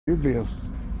You'd be a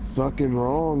fucking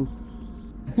wrong.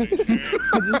 I just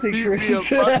see You'd Chris. be a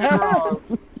fucking wrong.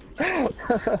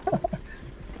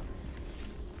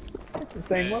 It's the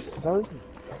same level, fellas.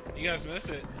 You guys missed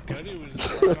it. Cody was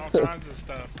doing all kinds of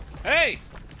stuff. Hey!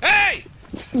 Hey!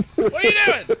 What are you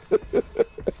doing?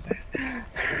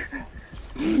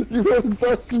 You better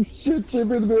start some shit,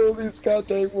 Jimmy, in the middle of these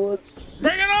goddamn woods.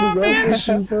 Bring it on, I'll bitch!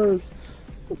 shoot you first.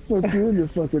 I'll fuck you in your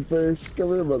fucking face.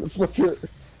 Come here, motherfucker.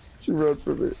 You run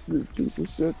from it, you piece of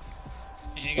shit.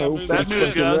 You ain't got moves bad like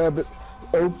news, this. guys. Rabbit.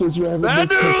 Hope this rabbit Bad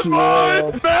bitch news, cuts you boys!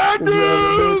 off. Bad This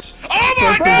rabbit news! bitch. Oh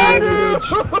my Fucking god!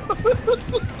 rabbit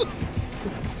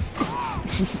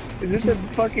bitch. Is this a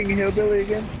fucking hillbilly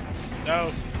again?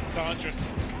 No, it's not interest.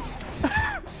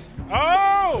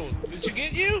 Oh! Did she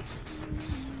get you?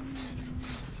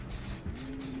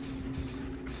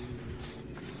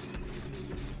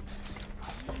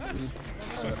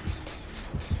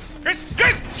 Chris!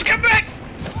 Chris! She come back!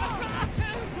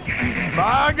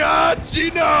 My God, she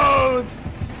knows!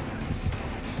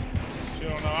 She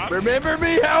don't know. Remember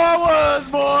me how I was,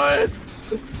 boys!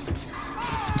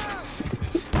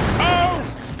 Oh!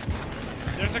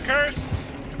 There's a curse.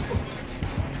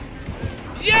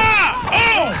 Yeah!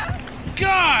 Oh!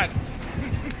 God!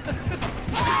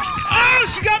 Oh,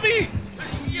 she got me!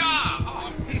 Yeah!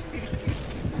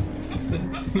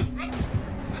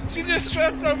 She just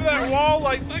stepped over that wall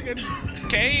like fucking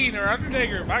Kane or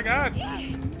Undertaker. My God.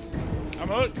 I'm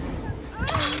hooked.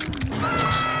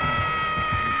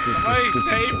 Somebody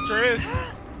save Chris.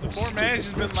 The poor man's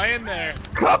just been laying there.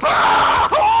 Come on!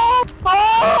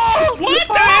 Oh! What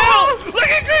the hell? Look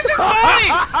at Chris's body!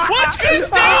 What's Chris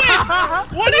doing?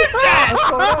 What is that?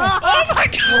 Oh my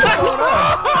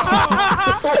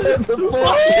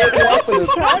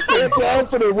What's happening?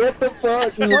 What the fuck? What the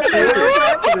fuck?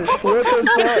 What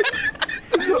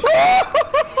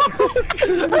the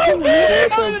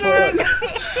fuck?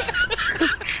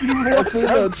 I see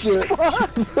that shit.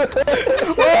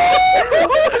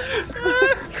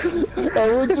 I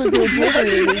went to go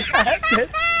Jimmy.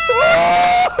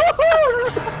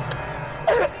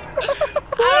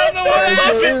 I don't know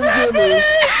what happened.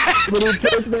 But he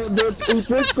took that bitch, he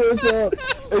picked Chris up,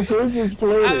 and Chris is I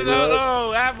floating, don't right?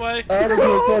 know, halfway. Out of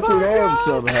her fucking arm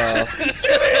somehow.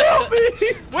 Jimmy, help me!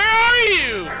 Where are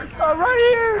you? I'm right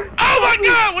here! Oh my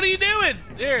God, what are you doing?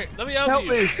 Here, let me help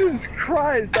you. Me! Jesus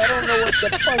Christ, I don't know what the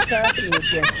fuck's happening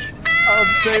with you. I'm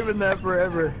saving that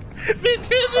forever. Me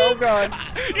too. Oh God.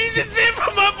 You should see it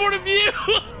from my point of view.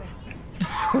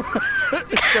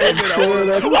 Save it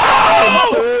all.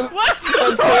 Whoa! What?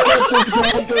 I'm staring at this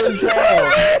goddamn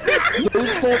cow.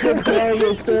 These fucking cows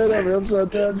are staring at me upside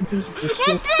down, you piece of shit.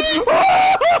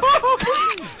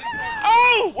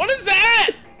 Oh, what is that?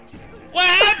 What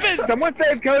happened? Someone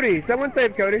save Cody. Someone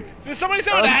save Cody. Did somebody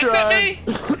throw an axe at me?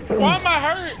 Why am I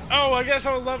hurt? Oh, I guess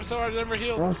I was left, so I never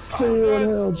healed. I'll see you in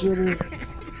hell, Jimmy.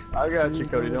 I got you,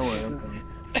 Cody, don't worry.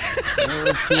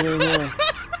 I'll see you in hell.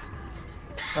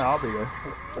 I'll be there.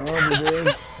 I'll be there.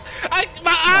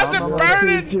 My eyes are I'll see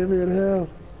burning. Jimmy in hell.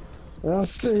 I'll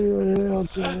see you in hell,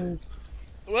 Jimmy.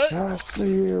 What? I'll see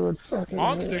you in fucking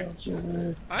Monster. hell,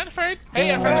 Jimmy. I ain't afraid.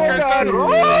 Hey, I found the I'll curse see starter. you in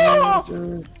hell,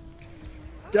 Jimmy.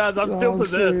 Guys, I'm still I'll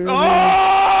possessed. see you.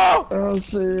 Oh! I'll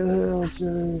see you in hell,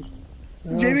 Jimmy.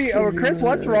 I'll Jimmy, see oh you Chris, in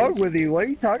what's hell. wrong with you? What are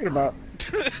you talking about?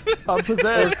 I'm Or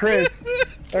possessed. Chris.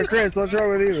 Or Chris, what's wrong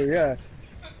with you? Yeah.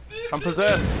 I'm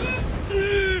possessed.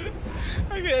 I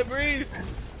can't breathe.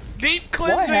 Deep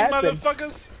cleansing, happened?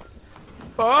 motherfuckers.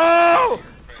 Oh!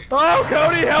 Oh,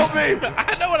 Cody, help me!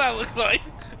 I know what I look like.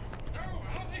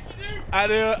 I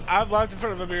do. I've laughed in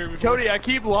front of a mirror before. Cody, I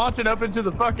keep launching up into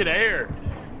the fucking air.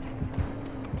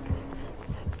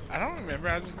 I don't remember.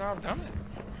 I just know I've done it.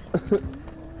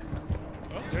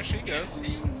 Oh, there she goes.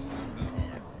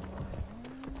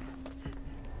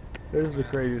 This is the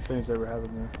craziest thing that's ever happened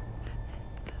to me.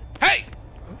 Hey!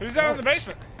 Who's down in the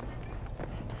basement?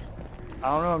 I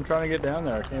don't know, I'm trying to get down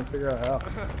there. I can't figure out how.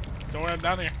 Don't worry, I'm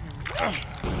down here.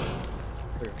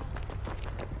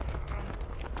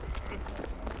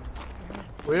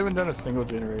 We haven't done a single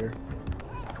generator.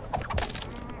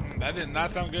 That did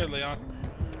not sound good, Leon.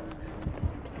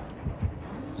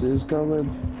 She's coming.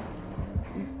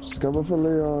 She's coming for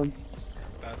Leon.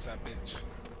 That's that bitch.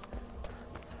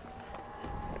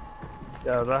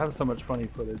 Guys, I have so much funny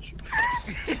footage.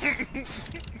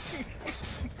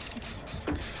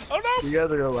 Oh no! You guys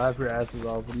are gonna laugh your asses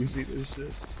off when you see this shit.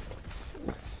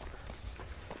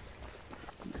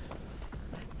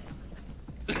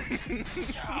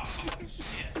 Oh,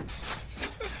 shit.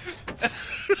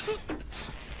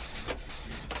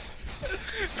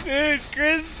 Dude,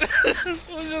 Chris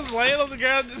was just laying on the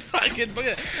ground just fucking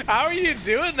booking. How are you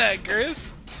doing that,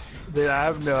 Chris? Dude, I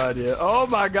have no idea. Oh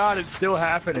my god, it's still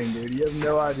happening, dude. You have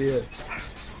no idea.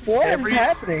 What is Every-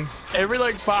 happening? Every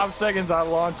like 5 seconds, I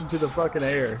launch into the fucking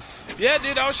air. Yeah,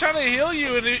 dude, I was trying to heal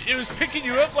you, and it was picking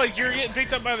you up like you were getting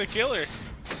picked up by the killer.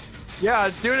 Yeah,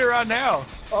 it's doing it right now.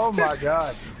 Oh my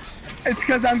god. It's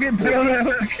because I'm getting put on that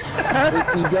hook.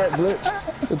 You got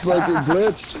glitched. It's like it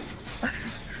glitched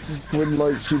when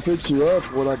like she picks you up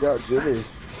when I got Jimmy.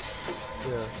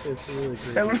 Yeah, it's really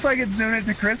crazy. It looks like it's doing it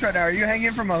to Chris right now. Are you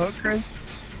hanging from a hook, Chris?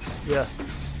 Yeah.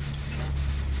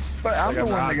 But I'm Like the I'm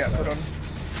one that not, got put on.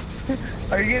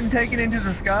 Are you getting taken into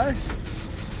the sky?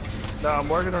 No, I'm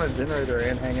working on a generator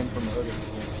and hanging from a hook at the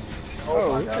same time.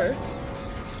 Oh my god.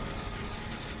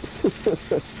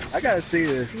 I gotta see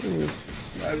this.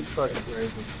 That is fucking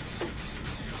crazy.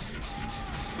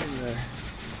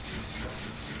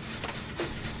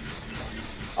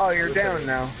 Oh, you're down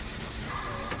now.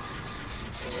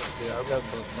 Yeah, I've got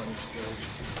some funny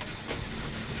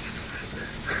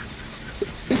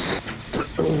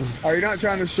stories. Are you not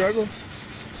trying to struggle?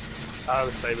 I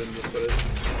was saving the footage.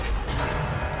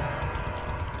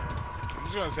 I'm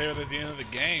just gonna save it at the end of the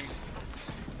game.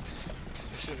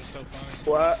 This shit was so funny.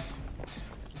 What?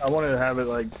 I wanted to have it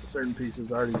like certain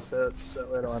pieces already set so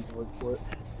I don't have to look for it.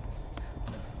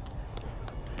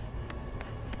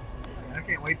 I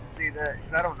can't wait to see that,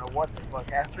 'cause I don't know what the fuck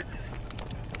happened.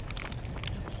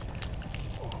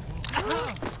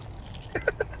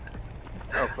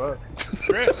 Oh fuck.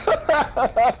 Chris,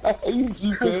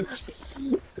 You bitch.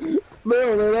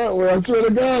 No, they're that way. I swear to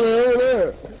God, they're over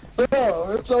there.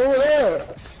 No, it's over there.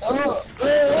 Oh,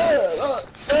 there.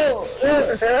 Oh,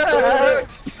 there.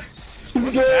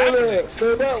 She's going there.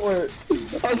 They're that way.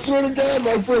 I swear to God,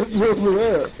 my friends are over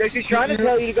there. So she's trying to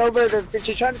tell you to go over the.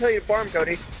 She's trying to tell you to farm,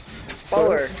 Cody.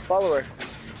 Follow her. Follow her.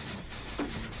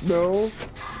 No,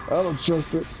 I don't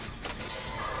trust it.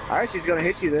 Alright, she's gonna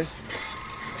hit you then.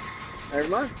 Never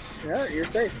mind. Yeah, you're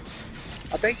safe.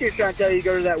 I think she's trying to tell you to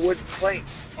go to that wooden plank.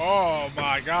 oh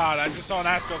my god, I just saw an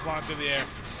Asco flying through the air.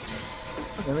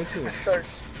 Let me see. So,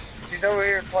 she's over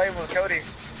here playing with Cody.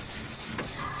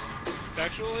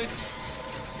 Sexually?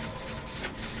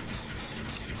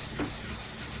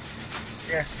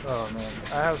 Yeah. Oh man,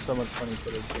 I have so much funny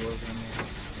footage to work on.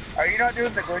 Are you not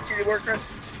doing the glitchy work, Chris?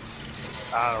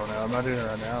 I don't know. I'm not doing it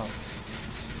right now.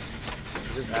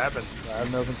 It just happens. I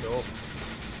have no control.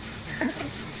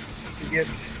 It's a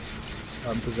gift.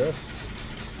 I'm possessed.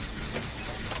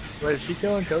 Wait, is she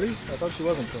killing Cody? I thought she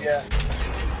wasn't killing. Yeah.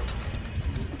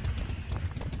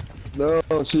 No,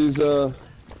 she's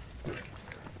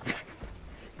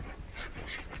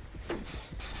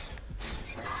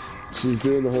she's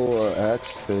doing the whole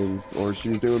axe thing, or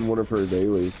she's doing one of her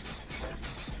dailies.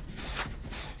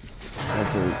 I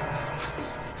think.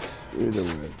 Either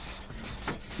way.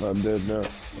 I'm dead now.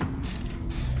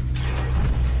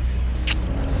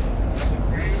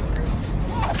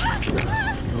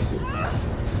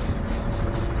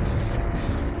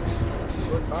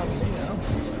 Look on me now.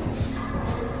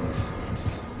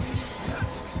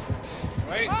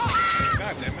 Wait.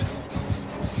 God damn it.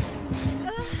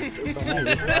 Something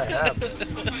that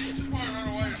happened.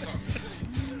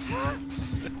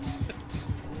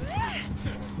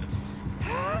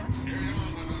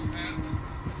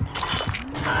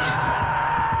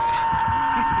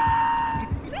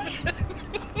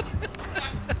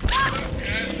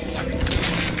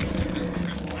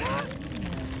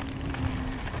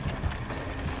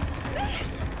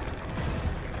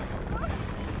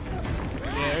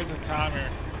 Yeah, there's a timer.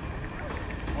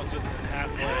 Once it's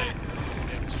halfway, that's when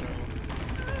we get the struggle.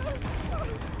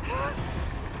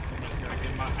 Somebody's gotta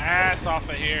get my ass off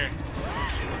of here.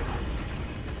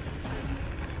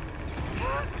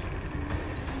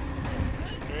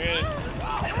 Chris,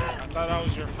 I thought I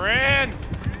was your friend.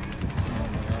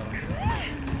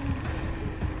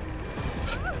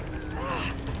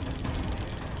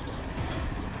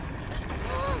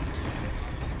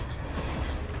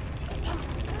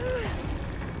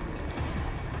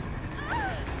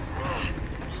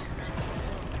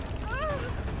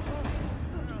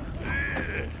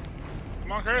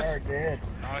 Come on, Chris. They're dead.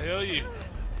 I'll heal you.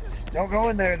 Don't go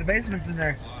in there. The basement's in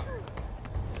there.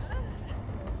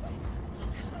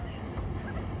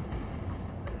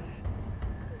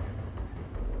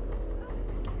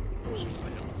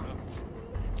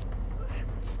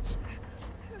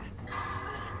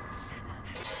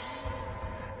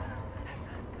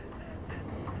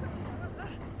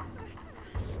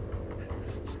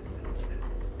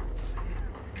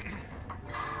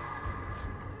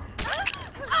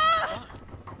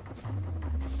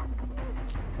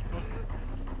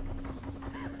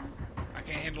 I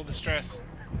can't handle the stress.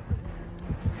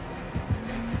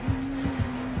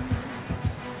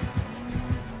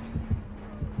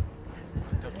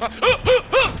 What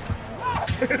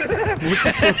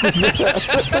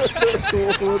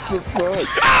the fuck?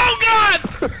 Oh God!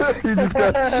 He just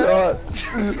got shot.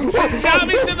 Shot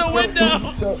me to the window.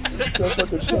 Got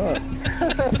fucking shot.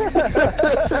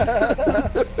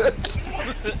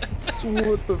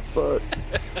 What the fuck?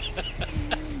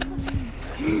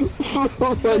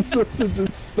 Like something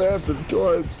just stabbed him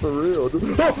twice for real.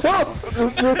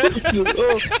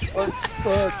 Oh,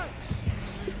 fuck.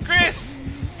 Chris,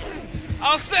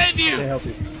 I'll save you. Can't help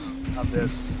you. I'm dead.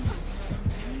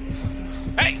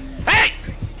 Hey, hey!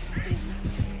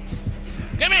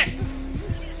 Come here.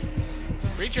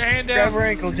 Reach your hand Grab down. her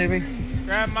ankle, Jimmy.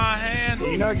 Grab my hand.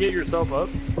 Can you not get yourself up?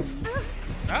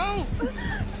 No,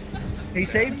 He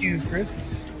saved you, Chris.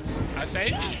 I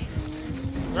saved you.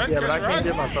 Run, Yeah, Chris, but I run. can't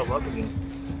get myself up again.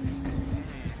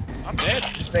 I'm dead.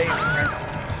 Saved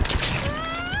Chris.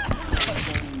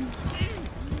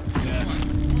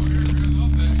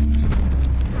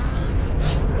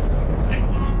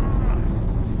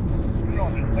 We're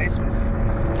going to the basement.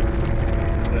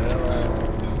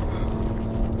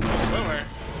 Somewhere.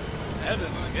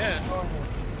 Heaven, I guess.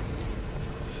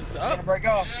 It's Gonna up. break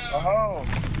off. Oh.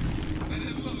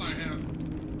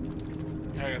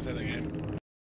 How can I say that again?